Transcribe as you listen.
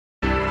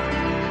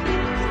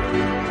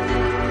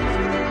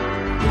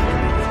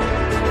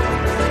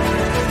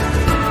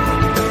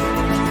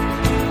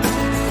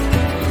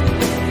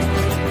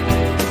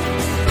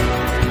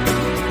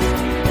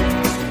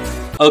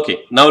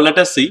Okay, now let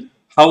us see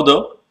how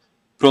the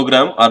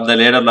program or the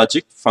ladder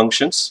logic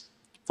functions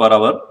for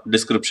our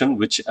description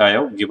which I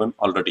have given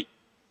already.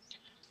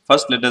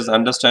 First, let us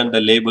understand the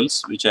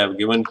labels which I have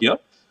given here,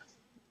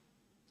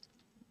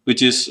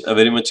 which is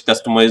very much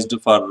customized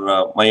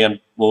for my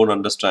own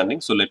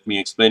understanding. So let me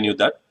explain you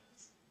that.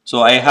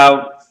 So I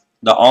have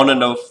the on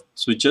and off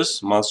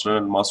switches, master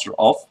and master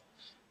off,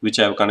 which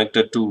I have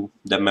connected to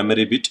the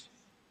memory bit,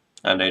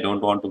 and I don't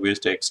want to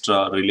waste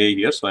extra relay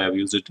here, so I have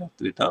used it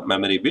with a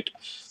memory bit.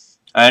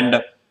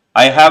 And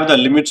I have the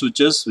limit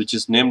switches, which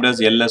is named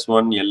as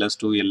LS1,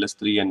 LS2,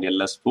 LS3 and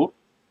LS4.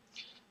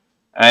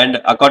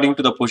 And according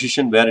to the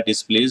position where it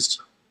is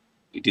placed,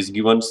 it is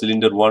given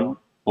cylinder 1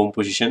 home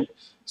position,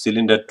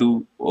 cylinder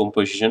 2 home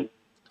position,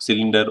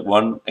 cylinder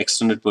 1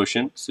 extended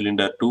position,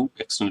 cylinder 2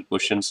 extended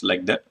positions,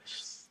 like that.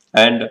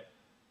 And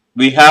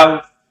we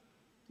have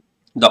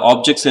the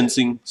object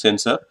sensing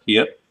sensor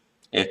here.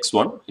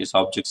 X1 is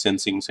object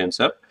sensing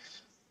sensor,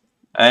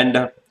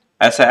 and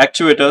as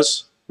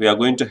actuators we are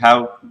going to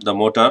have the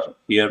motor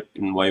here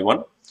in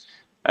Y1,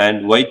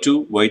 and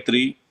Y2,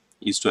 Y3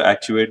 is to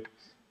actuate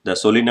the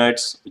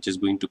solenoids, which is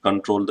going to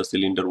control the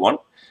cylinder 1,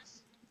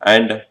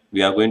 and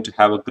we are going to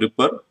have a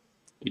gripper.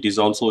 It is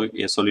also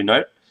a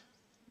solenoid,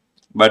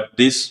 but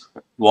this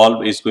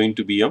valve is going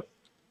to be a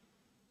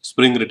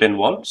spring return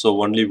valve,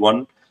 so only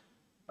one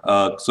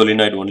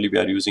solenoid only we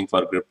are using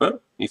for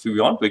gripper. If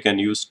we want, we can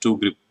use two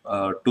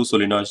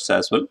solenoids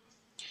as well.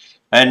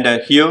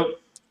 And here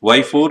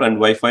Y4 and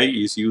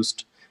Y5 is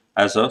used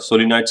as a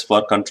solenoids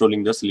for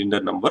controlling the cylinder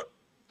number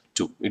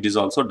 2. It is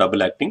also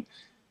double acting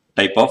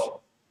type of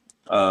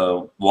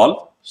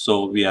valve,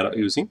 so we are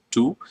using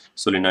two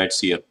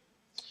solenoids here.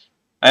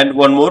 And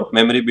one more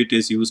memory bit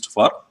is used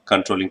for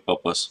controlling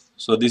purpose.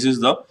 So this is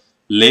the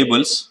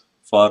labels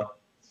for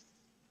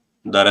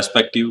the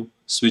respective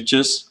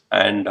switches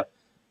and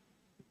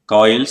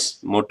coils,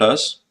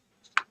 motors,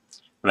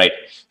 right?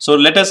 So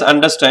let us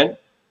understand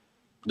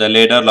the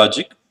ladder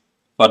logic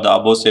for the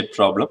above said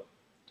problem.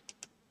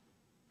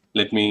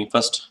 Let me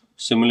first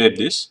simulate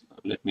this.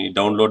 Let me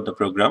download the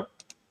program,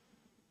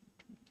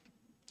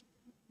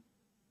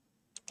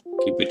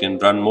 keep it in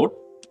run mode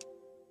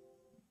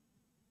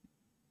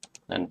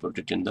and put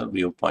it in the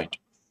viewpoint.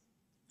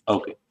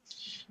 Okay,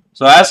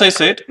 so as I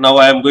said, now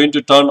I am going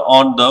to turn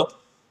on the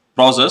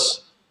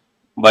process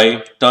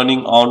by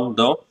turning on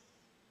the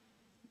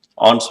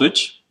on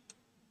switch.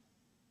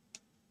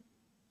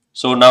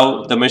 So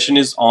now the machine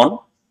is on.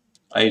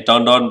 I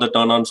turned on the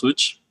turn on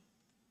switch.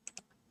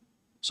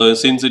 So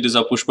since it is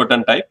a push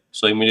button type,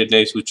 so immediately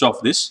I switch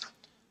off this.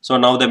 So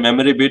now the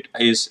memory bit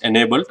is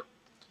enabled,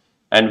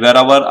 and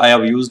wherever I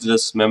have used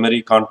this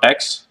memory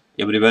contacts,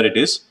 everywhere it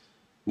is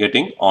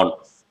getting on.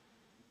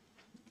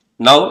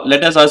 Now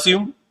let us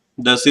assume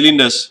the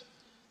cylinders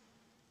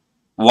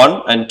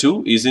 1 and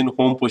 2 is in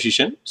home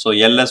position. So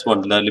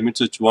LS1, the limit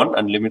switch 1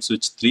 and limit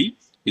switch 3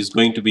 is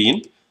going to be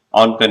in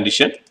on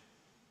condition.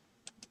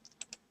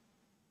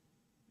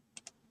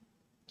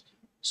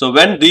 So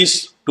when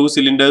these two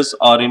cylinders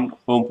are in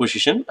home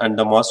position and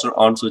the master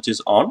on switch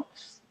is on,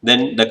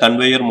 then the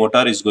conveyor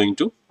motor is going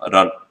to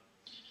run.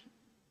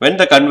 When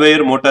the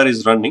conveyor motor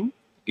is running,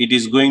 it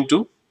is going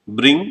to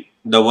bring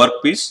the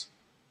workpiece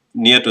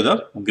near to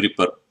the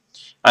gripper.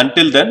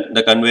 Until then,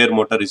 the conveyor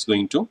motor is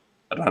going to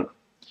run.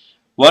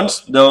 Once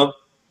the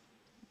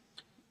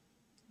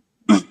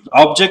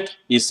object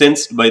is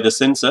sensed by the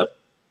sensor,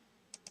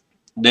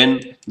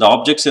 then the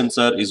object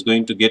sensor is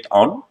going to get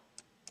on.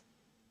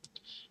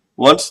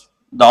 Once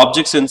the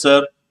object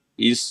sensor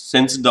is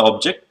sensed the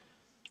object,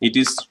 it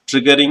is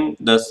triggering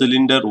the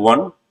cylinder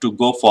 1 to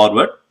go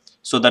forward.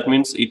 So that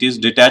means it is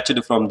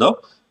detached from the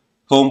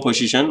home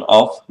position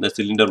of the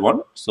cylinder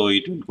 1. So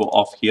it will go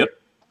off here.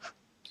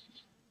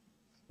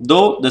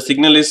 Though the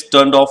signal is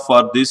turned off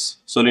for this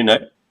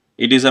solenoid,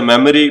 it is a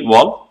memory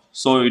valve,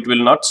 so it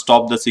will not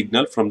stop the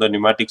signal from the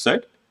pneumatic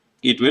side.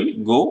 It will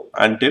go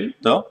until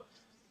the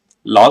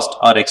last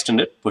or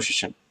extended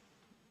position.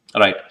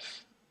 Right.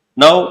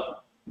 Now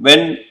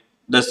when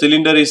the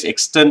cylinder is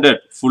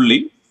extended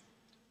fully,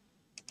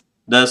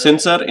 the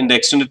sensor in the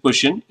extended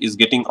position is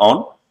getting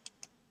on.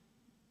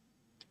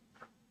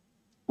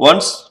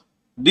 Once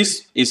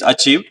this is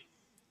achieved,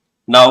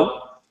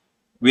 now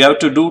we have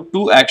to do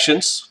two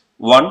actions.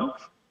 One,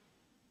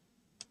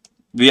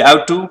 we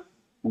have to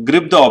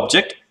grip the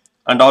object,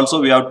 and also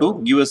we have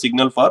to give a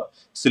signal for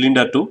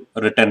cylinder to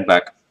return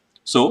back.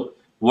 So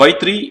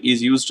Y3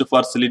 is used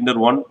for cylinder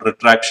 1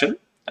 retraction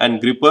and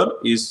gripper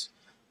is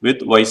with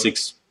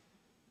Y6.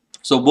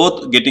 So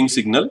both getting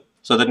signal.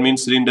 So that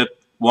means cylinder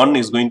 1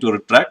 is going to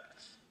retract.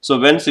 So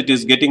once it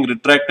is getting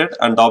retracted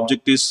and the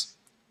object is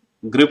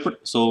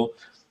gripped, so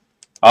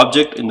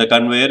object in the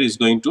conveyor is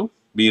going to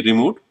be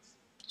removed.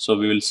 So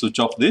we will switch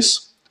off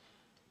this,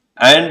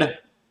 and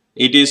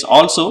it is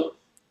also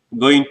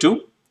going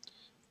to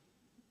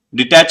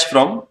detach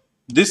from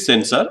this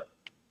sensor.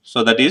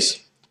 So that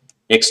is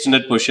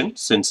extended position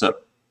sensor.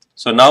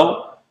 So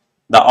now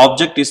the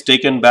object is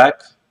taken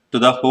back to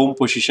the home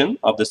position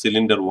of the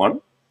cylinder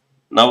 1.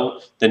 Now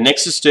the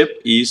next step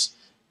is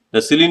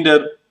the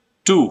cylinder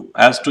 2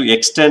 has to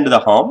extend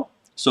the arm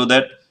so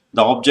that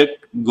the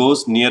object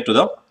goes near to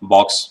the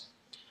box.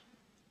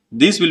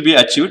 This will be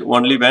achieved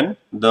only when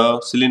the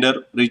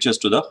cylinder reaches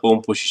to the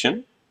home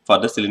position for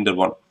the cylinder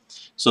 1.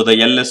 So the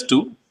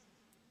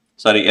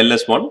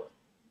LS1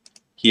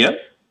 here.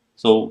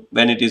 So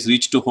when it is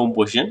reached to home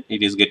position,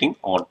 it is getting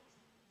on.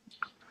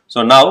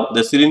 So now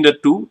the cylinder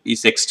 2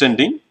 is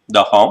extending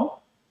the arm.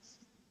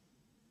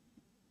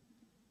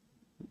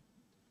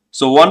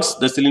 So once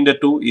the cylinder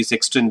 2 is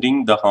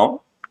extending the arm,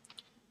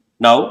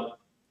 now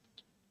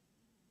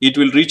it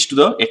will reach to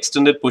the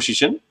extended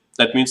position,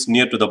 that means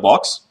near to the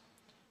box.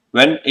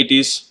 When it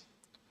is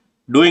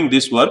doing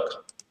this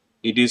work,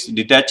 it is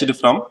detached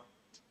from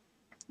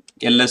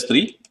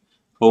LS3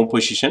 home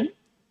position.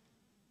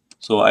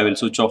 So I will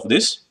switch off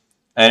this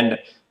and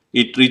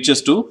it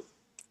reaches to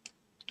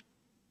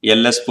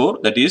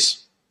LS4, that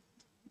is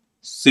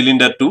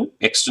cylinder 2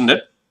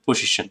 extended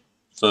position.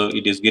 So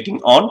it is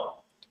getting on.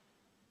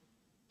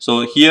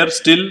 So here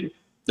still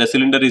the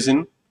cylinder is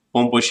in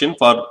home position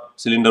for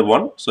cylinder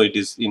 1. So it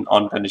is in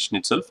on condition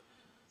itself.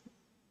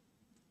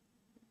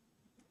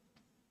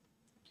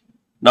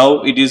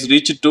 Now it is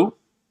reached to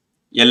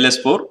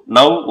LS4.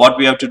 Now what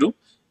we have to do?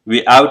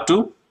 We have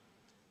to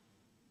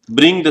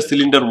bring the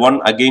cylinder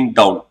 1 again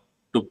down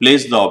to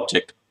place the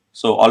object.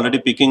 So already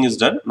picking is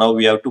done. Now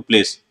we have to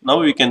place.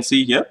 Now we can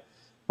see here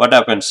what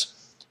happens.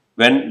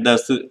 When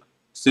the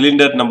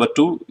cylinder number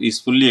 2 is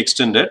fully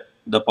extended,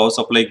 the power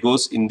supply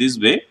goes in this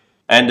way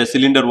and the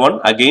cylinder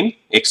 1 again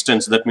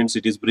extends. That means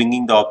it is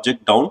bringing the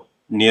object down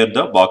near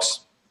the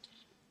box.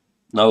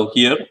 Now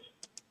here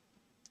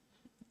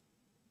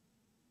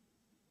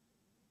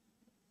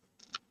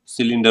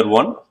cylinder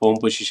 1 home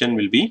position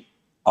will be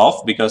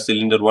off because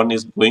cylinder 1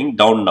 is going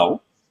down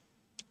now.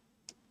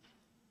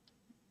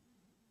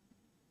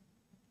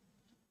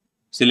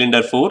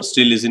 Cylinder 4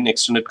 still is in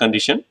extended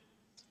condition.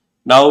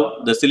 Now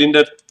the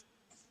cylinder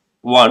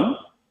 1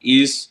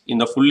 is in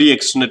the fully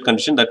extended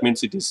condition, that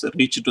means it is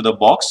reached to the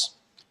box.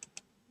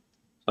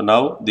 So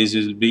now this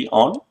will be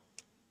on.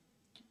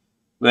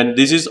 When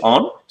this is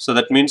on, so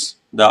that means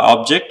the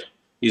object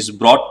is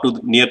brought to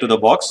near to the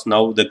box.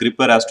 Now the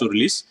gripper has to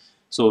release.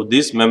 So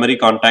this memory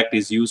contact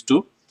is used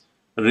to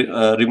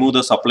remove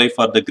the supply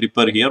for the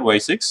gripper here,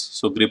 Y6.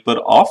 So gripper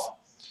off.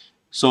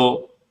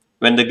 So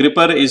when the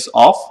gripper is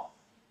off,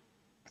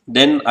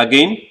 then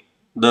again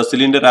the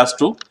cylinder has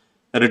to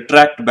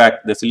retract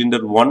back. The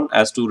cylinder 1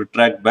 has to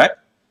retract back.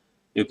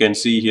 You can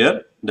see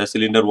here the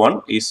cylinder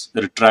 1 is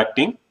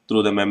retracting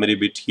through the memory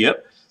bit here.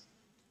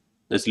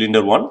 The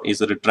cylinder 1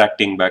 is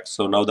retracting back.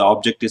 So now the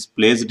object is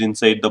placed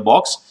inside the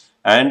box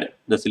and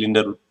the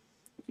cylinder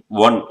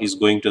 1 is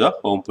going to the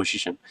home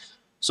position.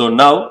 So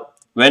now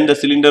when the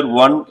cylinder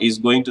 1 is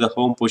going to the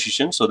home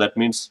position, so that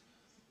means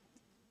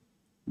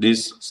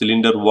this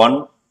cylinder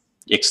 1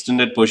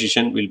 extended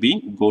position will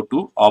be go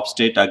to off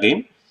state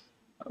again.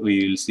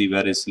 We will see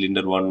where is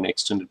cylinder 1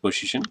 extended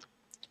position.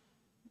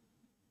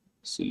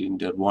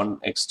 Cylinder 1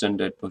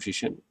 extended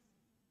position.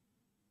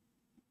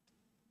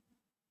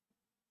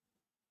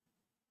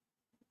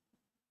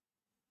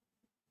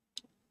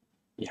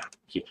 Yeah,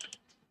 here.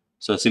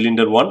 So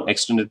cylinder 1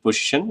 extended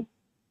position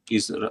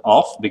is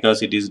off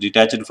because it is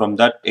detached from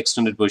that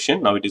extended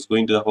position. Now it is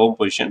going to the home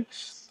position.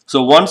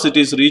 So once it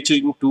is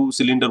reaching to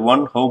cylinder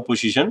 1 home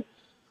position,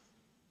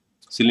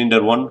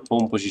 cylinder 1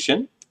 home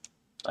position,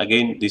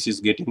 again this is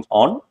getting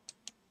on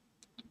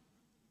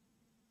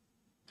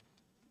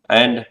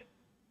and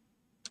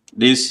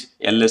this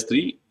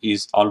LS3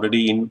 is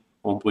already in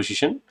home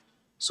position.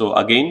 So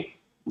again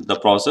the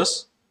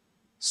process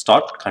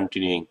start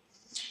continuing.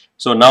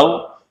 So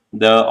now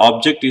the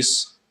object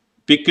is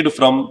picked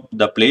from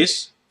the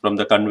place from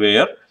the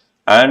conveyor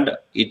and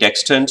it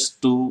extends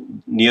to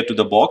near to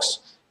the box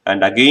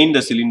and again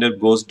the cylinder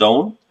goes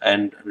down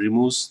and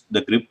removes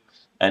the grip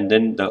and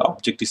then the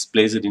object is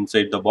placed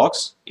inside the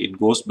box. It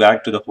goes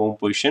back to the home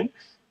position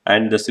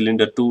and the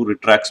cylinder 2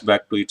 retracts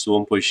back to its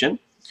home position.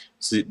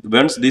 So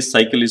once this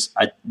cycle is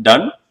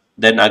done,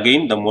 then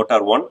again the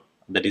motor 1,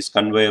 that is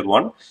conveyor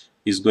 1,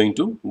 is going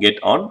to get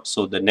on.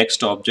 So the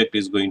next object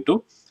is going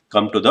to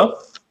come to the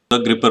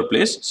gripper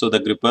place. So the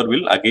gripper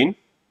will again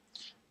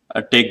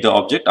take the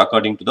object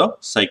according to the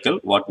cycle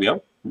what we have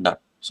done.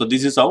 So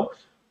this is how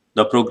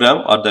the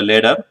program or the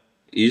ladder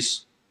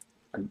is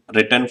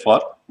written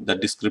for the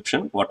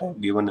description what I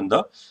have given in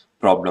the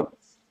problem.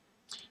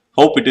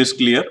 Hope it is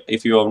clear.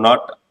 If you have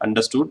not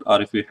understood or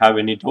if you have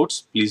any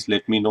doubts, please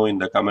let me know in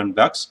the comment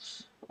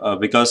box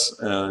because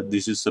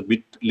this is a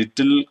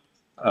little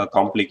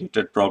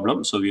complicated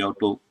problem. So we have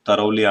to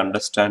thoroughly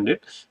understand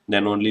it.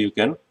 Then only you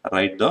can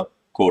write the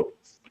code.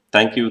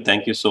 Thank you.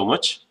 Thank you so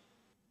much.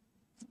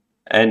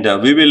 And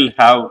we will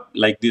have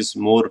like this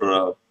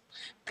more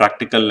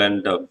practical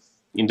and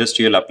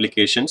industrial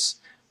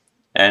applications.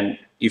 And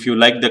if you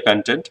like the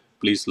content,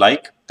 please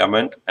like,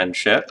 comment and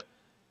share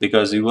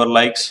because your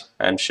likes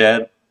and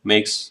share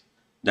makes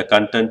the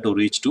content to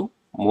reach to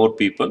more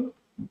people,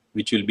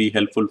 which will be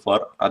helpful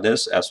for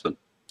others as well.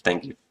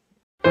 Thank you.